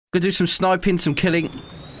Gonna do some sniping, some killing,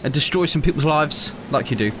 and destroy some people's lives,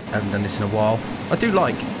 like you do. I haven't done this in a while. I do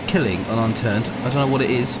like killing on Unturned. I don't know what it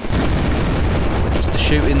is. Just the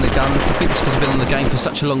shooting, the guns. I think it's because I've been on the game for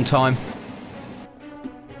such a long time.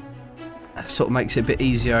 That sort of makes it a bit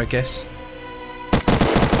easier, I guess.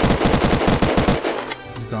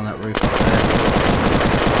 Let's go on that roof up there.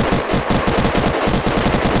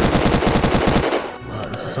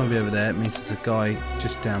 Right, there's a zombie over there. It means there's a guy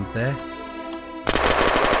just down there.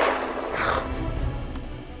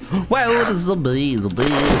 Well, the zombies will be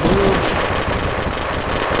handy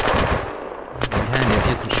if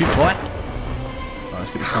you can shoot, boy. Right,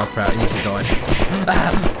 let's get the sniper out. He needs to die.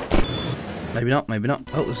 Maybe not, maybe not.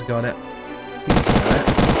 Oh, there's a guy there.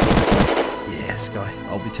 Yes, guy.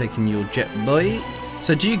 I'll be taking your jet, boy.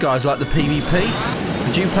 So, do you guys like the PvP?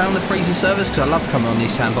 Do you play on the Freezzer servers? Because I love coming on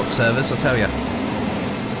these SANDBOX servers, I'll tell you.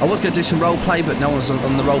 I was going to do some roleplay, but no one's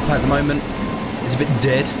on the roleplay at the moment. It's a bit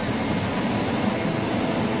dead.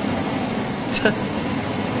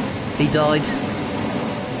 He died.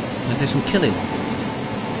 I'm gonna do some killing.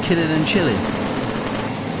 Killing and chilling.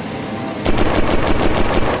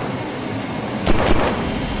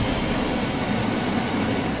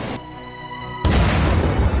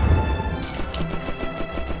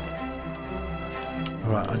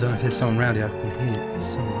 Right, I don't know if there's someone around here. I can hear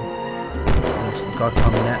someone. There's a guy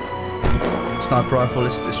coming out. Sniper rifle,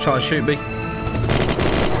 let's try to shoot me.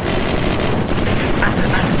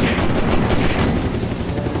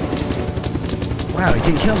 Wow, he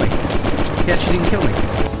didn't kill me. He actually didn't kill me.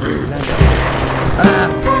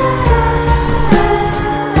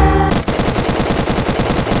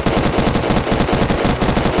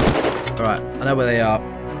 Alright, I know where they are.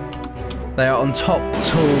 They are on top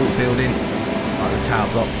tall building, like the tower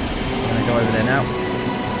block. I'm going to go over there now.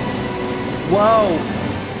 Whoa!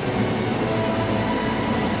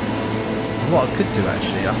 What I could do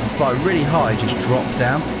actually, I could fly really high, just drop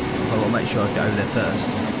down. But I'll make sure I go over there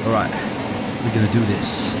first. Alright. We're gonna do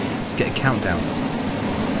this. Let's get a countdown.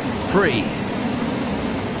 3,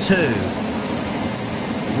 2,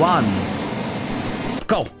 1,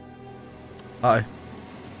 go! Uh oh.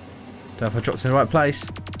 Don't know if I dropped in the right place.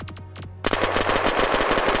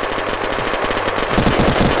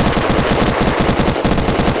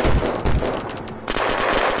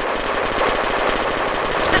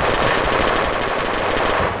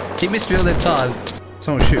 He missed me all the times.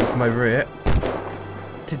 Someone's shooting from over here.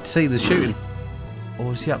 Did see the shooting.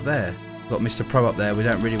 Or is he up there? Got Mr. Pro up there. We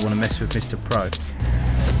don't really want to mess with Mr. Pro.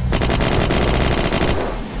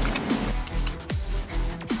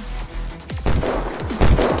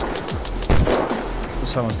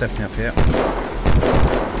 Someone's definitely up here.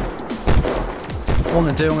 What I'm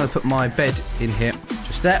going to do, I'm going to put my bed in here.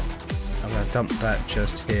 Just that. I'm going to dump that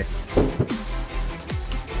just here.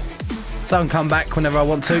 So I can come back whenever I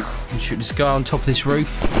want to and shoot this guy on top of this roof.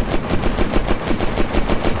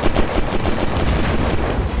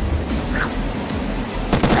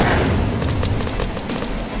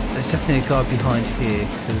 There's definitely a guy behind here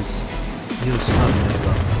because he was sniping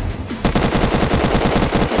over.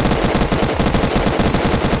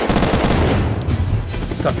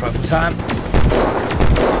 Stop rifle time.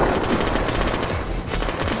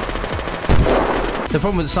 The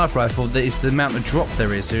problem with the sniper rifle is the amount of drop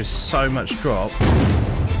there is. There's so much drop.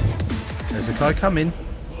 There's a guy coming.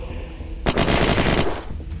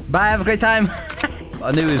 Bye, have a great time.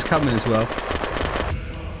 I knew he was coming as well.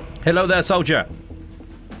 Hello there, soldier.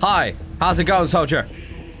 Hi, how's it going, soldier?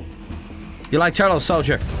 You like turtles,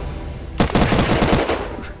 soldier?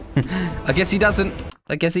 I guess he doesn't.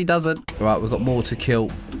 I guess he doesn't. Right, we've got more to kill.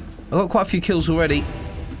 I've got quite a few kills already.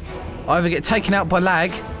 I either get taken out by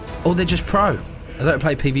lag, or they're just pro. I don't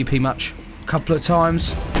play PvP much. A couple of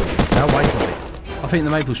times. Now wait on it. I think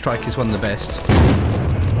the Maple Strike is one of the best.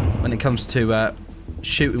 When it comes to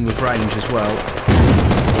shooting with range as well.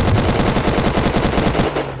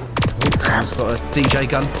 Someone's got a DJ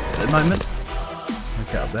gun at the moment. I'll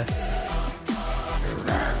get up there.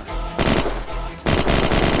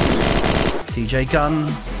 DJ gun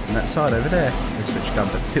on that side over there. There's a switch gun,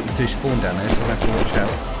 but people do spawn down there, so we'll have to watch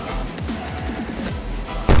out.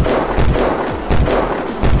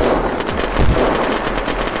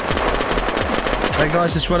 Hey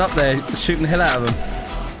guys, just run up there, shooting the hell out of them.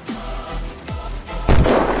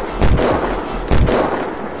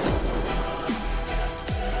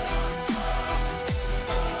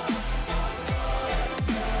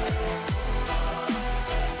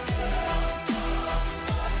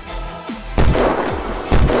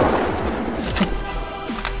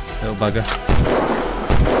 Little bugger.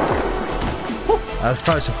 Woo, that was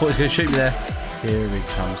close, I thought he was going to shoot me there. Here he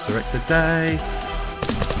comes to wreck the day.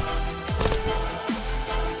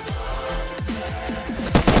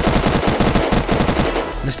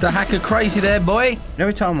 Mr. Hacker crazy there, boy.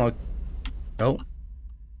 Every time I... Oh.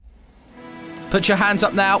 Put your hands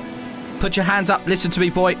up now. Put your hands up. Listen to me,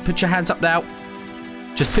 boy. Put your hands up now.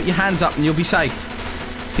 Just put your hands up and you'll be safe.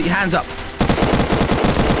 Put your hands up.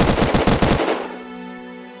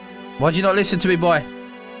 Why'd you not listen to me, boy?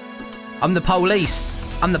 I'm the police.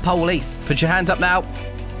 I'm the police. Put your hands up now.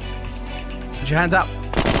 Put your hands up.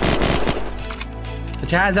 Put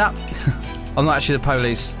your hands up. I'm not actually the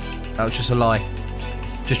police. That was just a lie.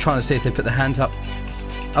 Just trying to see if they put their hands up.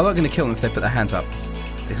 I weren't going to kill them if they put their hands up.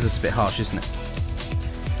 Because it's a bit harsh, isn't it?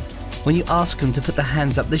 When you ask them to put their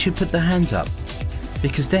hands up, they should put their hands up.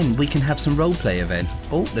 Because then we can have some roleplay event.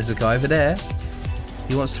 Oh, there's a guy over there.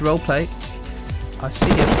 He wants to roleplay. I see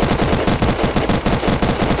him.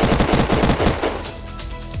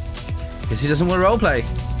 Guess he doesn't want to roleplay.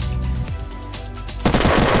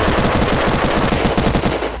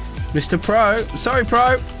 Mr. Pro. Sorry,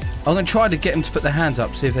 Pro. I'm going to try to get him to put their hands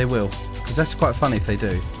up, see if they will. Because that's quite funny if they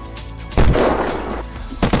do.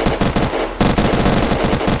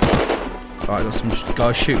 Alright, got some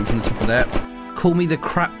guys shooting from the top of there. Call me the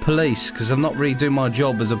crap police, because I'm not really doing my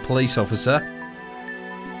job as a police officer.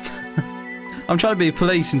 I'm trying to be a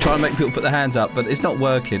police and try and make people put their hands up, but it's not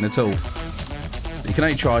working at all. You can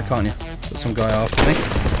only try, can't you? Got some guy after me.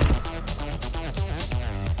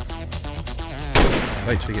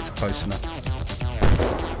 Wait till he gets close enough.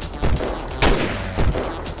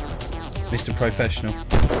 Mr. Professional.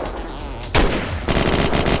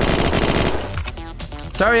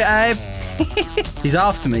 Sorry, Abe. He's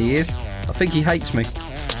after me, he is. I think he hates me.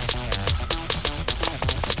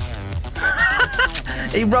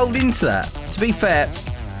 He rolled into that. To be fair,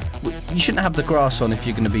 you shouldn't have the grass on if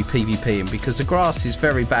you're going to be PvPing, because the grass is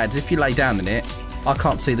very bad. If you lay down in it, I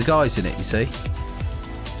can't see the guys in it, you see.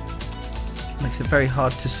 Makes it very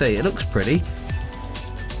hard to see. It looks pretty,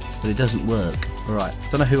 but it doesn't work. Right,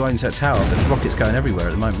 don't know who owns that tower, but there's rockets going everywhere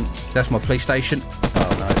at the moment. That's my police station.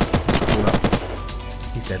 Oh no, it's all up.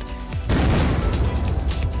 He's dead.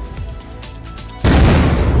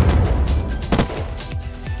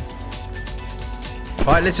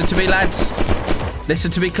 Alright, listen to me, lads. Listen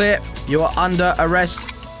to me clear. You are under arrest.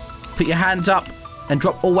 Put your hands up and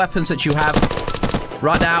drop all weapons that you have.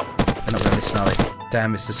 Right now. They're not going to listen, are they?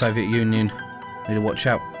 Damn, it's the Soviet Union. Need to watch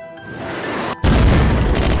out.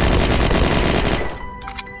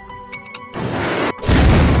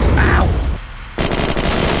 Ow!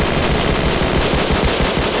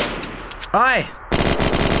 Aye!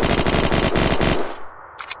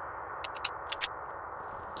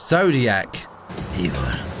 Zodiac. Evil.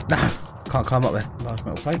 No, can't climb up there. Large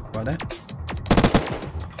metal plate, right there.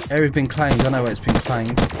 Area's been claimed. I know where it's been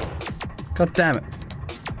claimed. God damn it.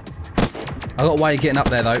 I got a way of getting up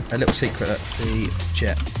there though. A little secret. The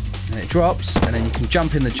jet. And it drops, and then you can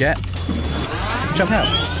jump in the jet. Jump out.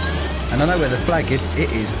 And I know where the flag is.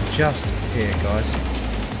 It is just here, guys.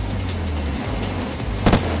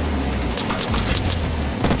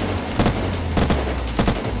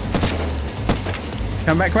 Let's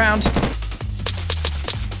come back round.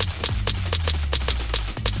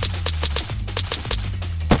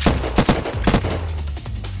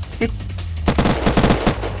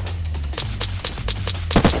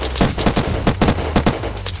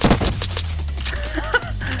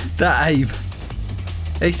 That Abe.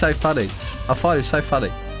 He's so funny. I find him so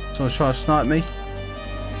funny. Someone's trying to snipe me.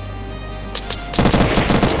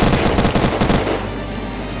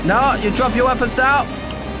 No, you drop your weapons now.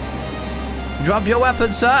 Drop your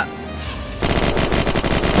weapons, sir.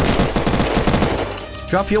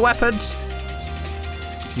 Drop your weapons.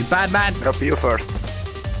 You bad man. Drop you first.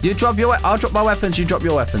 You drop your I'll drop my weapons, you drop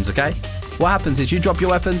your weapons, okay? What happens is you drop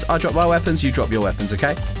your weapons, I drop my weapons, you drop your weapons,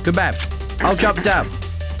 okay? Good man. I'll jump down.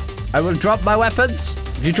 I will drop my weapons.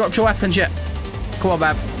 Have you dropped your weapons yet? Come on,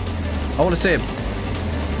 man. I want to see him.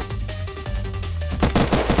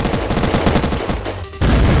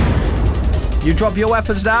 You drop your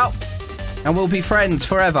weapons now, and we'll be friends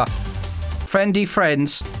forever. Friendly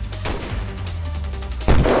friends.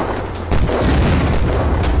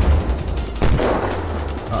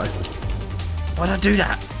 Uh-oh. Why'd I do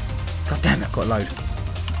that? God damn it, I've got a load.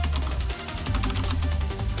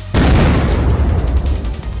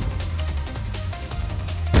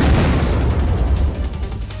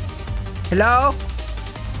 Hello?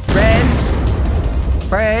 Friends?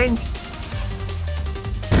 Friends?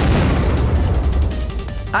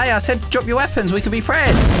 Hey, I said drop your weapons, we can be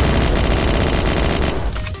friends.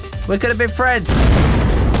 We're gonna be friends.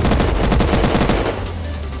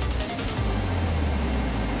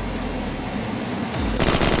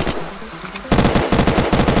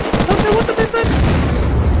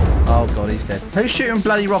 Oh god, he's dead. Who's shooting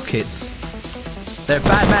bloody rockets? They're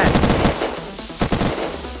bad man.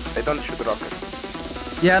 They don't shoot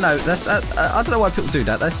rockets. Yeah, no, that's I don't know why people do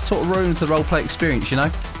that. That sort of ruins the roleplay experience, you know?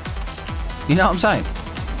 You know what I'm saying?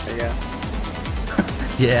 Yeah.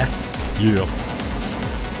 Yeah. Yeah.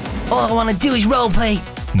 All I want to do is roleplay.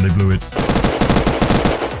 And they blew it.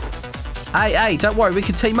 Hey, don't worry, we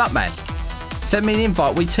can team up, man. Send me an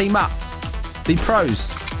invite, we team up. Be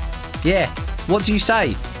pros. Yeah. What do you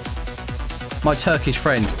say? My Turkish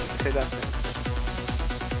friend. Say that.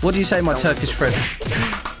 What do you say, my Turkish friend?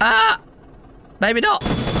 Ah! Maybe not.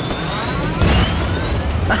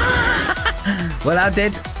 Well, I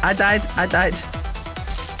did. I died.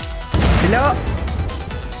 Hello?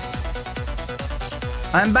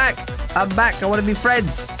 I'm back. I want to be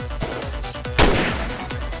friends.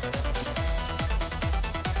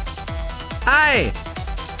 Hey!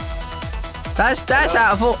 That's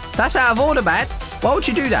out of order, man. Why would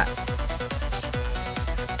you do that?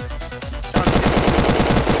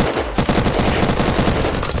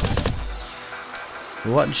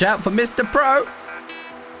 Watch out for Mr. Pro.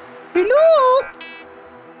 Hello?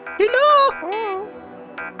 Hello?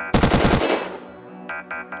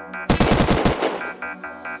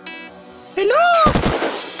 Hello?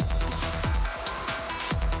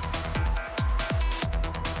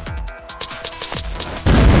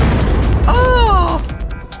 Oh!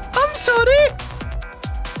 I'm sorry.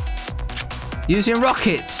 Using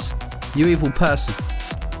rockets. You evil person.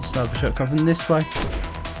 Sniper shot coming from this way.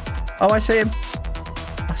 Oh, I see him.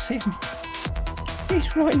 I see him.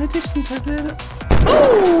 He's right in the distance over there. Look. Ooh,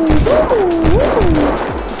 ooh, ooh.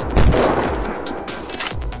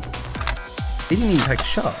 He didn't even take a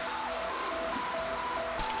shot.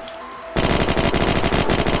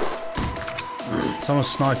 Someone's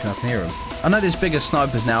sniping, I can hear him. I know there's bigger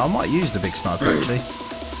snipers now. I might use the big sniper actually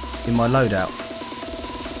in my loadout.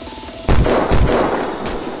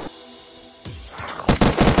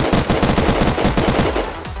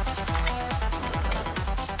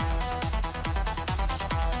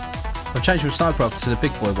 I've changed my sniper rifle to the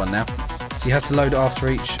big boy one now. So you have to load it after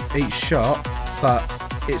each shot, but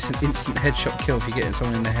it's an instant headshot kill if you're getting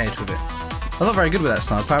someone in the head with it. I'm not very good with that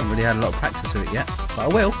sniper. I haven't really had a lot of practice with it yet, but I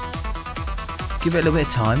will. Give it a little bit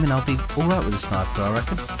of time and I'll be alright with the sniper, I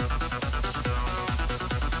reckon.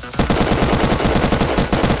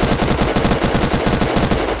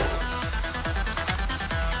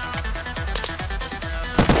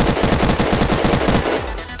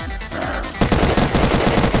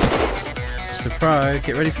 Mr. Pro,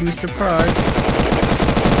 get ready for Mr. Pro.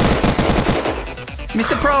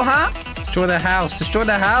 Mr. Pro, huh? Destroy their house, destroy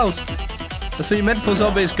their house. That's what you meant for,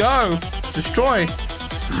 zombies. Go! Destroy!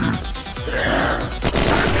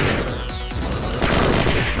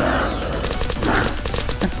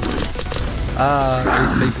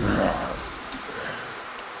 These people.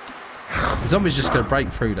 The zombie's just gonna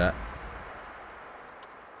break through that.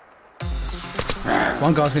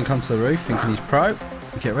 One guy's gonna come to the roof thinking he's pro.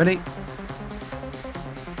 Get ready.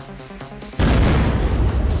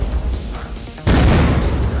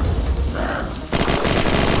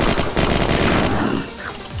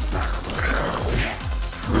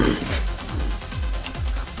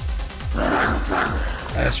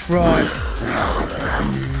 That's right.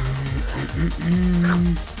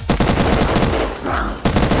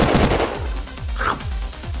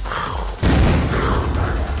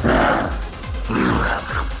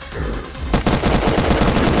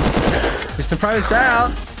 Mr. Pro's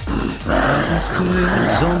down.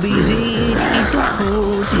 Zombies eat the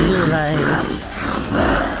food you like.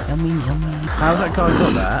 Yummy, yummy. How's that guy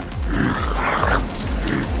got that?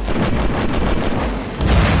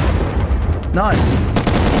 Nice.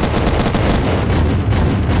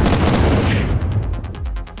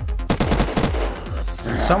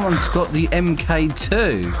 Someone's got the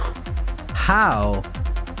MK2. How?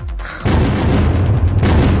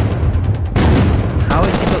 How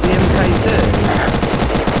has he got the MK2?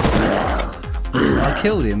 I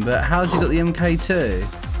killed him, but how has he got the MK2?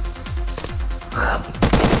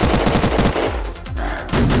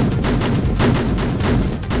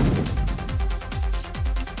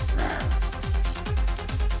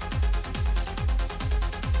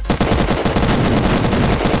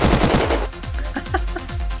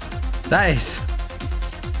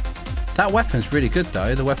 That weapon's really good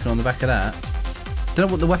though, the weapon on the back of that. Don't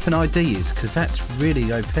know what the weapon ID is, because that's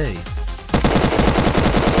really OP.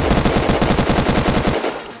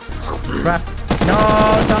 Crap.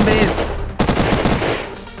 No, zombies!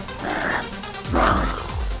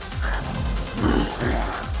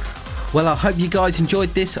 Well, I hope you guys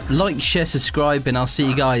enjoyed this. Like, share, subscribe, and I'll see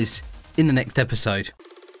you guys in the next episode.